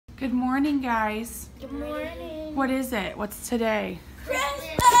Good morning, guys. Good morning. What is it? What's today?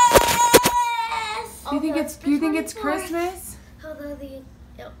 Christmas! Do you think it's Christmas? Although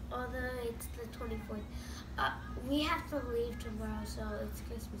it's the 24th. We have to leave tomorrow, so it's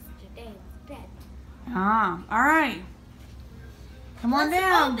Christmas today instead. Ah, all right. Come on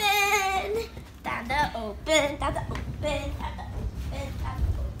down. Open! Dada open! Dada open! Dada open! Dada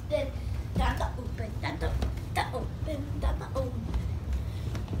open! Dada open! Dada open! Dada open!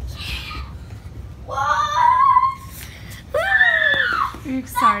 Yeah! What? Are you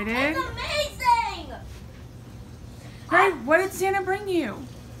excited? That's amazing! Greg, what did Santa bring you?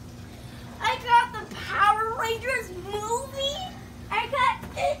 I got the Power Rangers movie. I got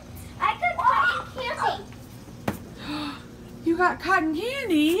cotton candy. You got cotton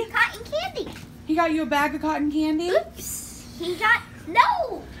candy? Cotton candy. He got you a bag of cotton candy? Oops. He got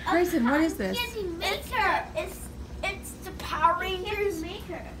no. Grayson, what is this? Candy maker. It's the Power Rangers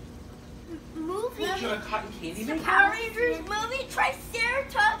maker movie. You got a cotton candy The maker? Power Rangers movie.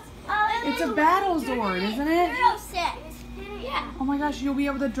 Triceratops. It's a battle Zord, isn't it? Set. Yeah. Oh my gosh, you'll be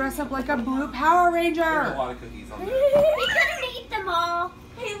able to dress up like a blue Power There's a Ranger. lot of cookies on there. We couldn't eat them all.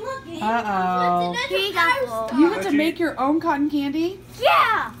 Hey, look. Uh-oh. He got You get to make your own cotton candy?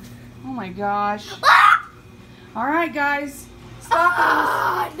 Yeah. Oh my gosh. Ah! All right, guys.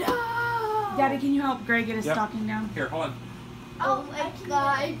 Stockings. Oh, no. Daddy, can you help Greg get his Yep. stocking down? Here, hold on. Oh my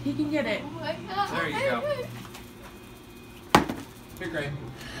god. He can get it. Oh my god. There you go. Here, Gray.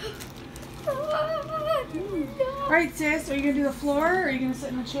 All right, sis, are you going to do the floor or are you going to sit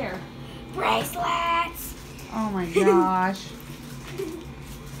in the chair? Bracelets. Oh my gosh.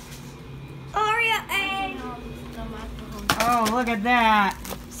 Oreo egg. Oh, look at that.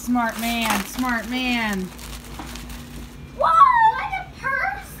 Smart man, smart man. Whoa, like a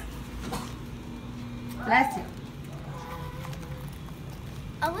purse. Bless you.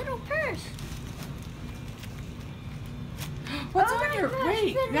 A little purse. What's Oh on my your... gosh,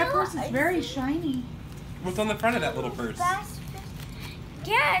 Wait, that vanilla purse is ice very cream. shiny. What's on the front of that little purse?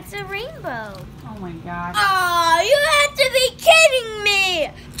 Yeah, it's a rainbow. Oh my gosh. Oh, you have to be kidding me!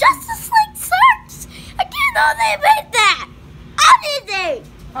 Justice League sucks! I didn't know they made that! How did they?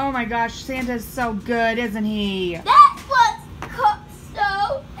 Oh my gosh, Santa's so good, isn't he? That was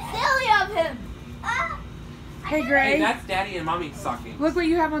so silly of him! Hey, Hey, Greg. that's Daddy and Mommy's stocking. Look what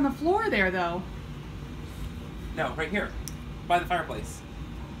you have on the floor there, though. No, right here. By the fireplace.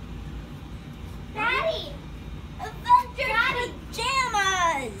 Daddy! Avengers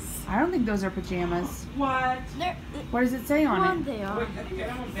pajamas! I don't think those are pajamas. What? They're What does it say on it? they Wait, I think I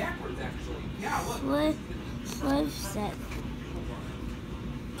got one backwards, actually. Yeah, look. Slave set.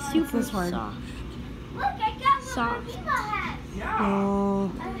 What's this word? Look, I got one Soft. Viva hat. Yeah.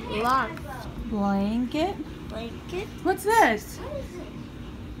 Oh, Lock. blanket. Blanket. What's this? What is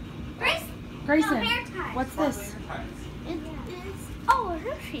it? Grace? Grayson, No, hair ties. what's this? It is. Oh, a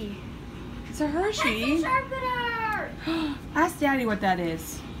Hershey. It's a That's Hershey. a sharpener. Ask Daddy what that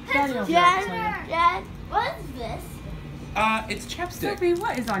is. Daddy will be able to Dad, tell you. Dad, what is this? It's chapstick. Sophie,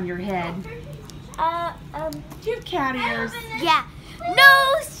 what is on your head? Do you have cat ears? Yeah.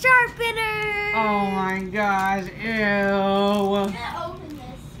 No sharpener. Oh my gosh, ew. I'm gonna open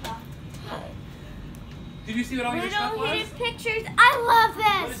this stuff. Did you see what all your stuff Little was? hidden pictures. I love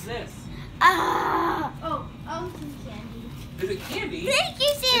What is this. this? Oh, some candy. Is it candy? Thank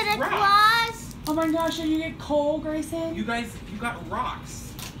you, Santa rocks. Claus. Oh my gosh, did you get coal, Grayson? You guys, you got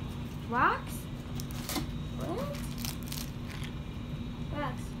rocks. Rocks? What?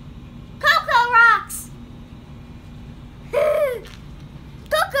 Rocks. Cocoa rocks!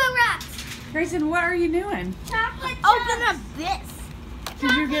 Cocoa rocks! Grayson, what are you doing? Chocolate Open up this.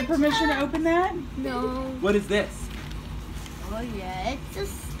 Did you get permission to open that? No. What is this? Oh yeah, it's a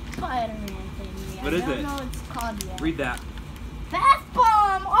Spider-Man thing. What is I don't it? know what it's called yet. Read that. Bath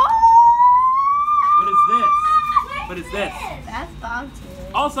bomb! Oh! What is this? What is this? Bath bomb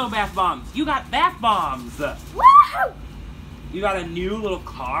too. Also bath bombs. You got bath bombs. Woo! You got a new little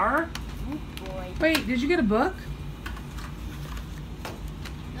car. Oh boy. Wait, did you get a book?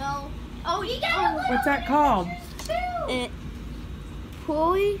 No. Oh, you got a little What's that called? too.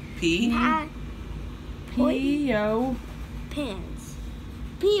 Poi P. P.O. pants.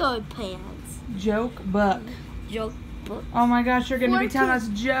 P.O. pants. Joke book. Joke book. Oh my gosh, you're going to be telling us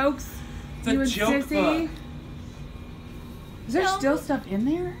 14. jokes? It's a You and joke Sissy? book. Is there No. still stuff in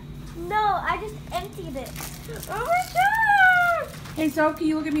there? No, I just emptied it. Oh my god! Hey, so can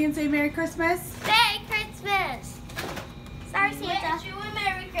you look at me and say Merry Christmas? Merry Christmas! Sorry, Santa. We wish you a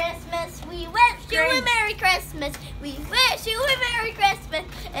Merry Christmas. We wish you a Merry Christmas. We wish you a Merry Christmas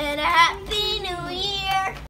and a Happy New Year.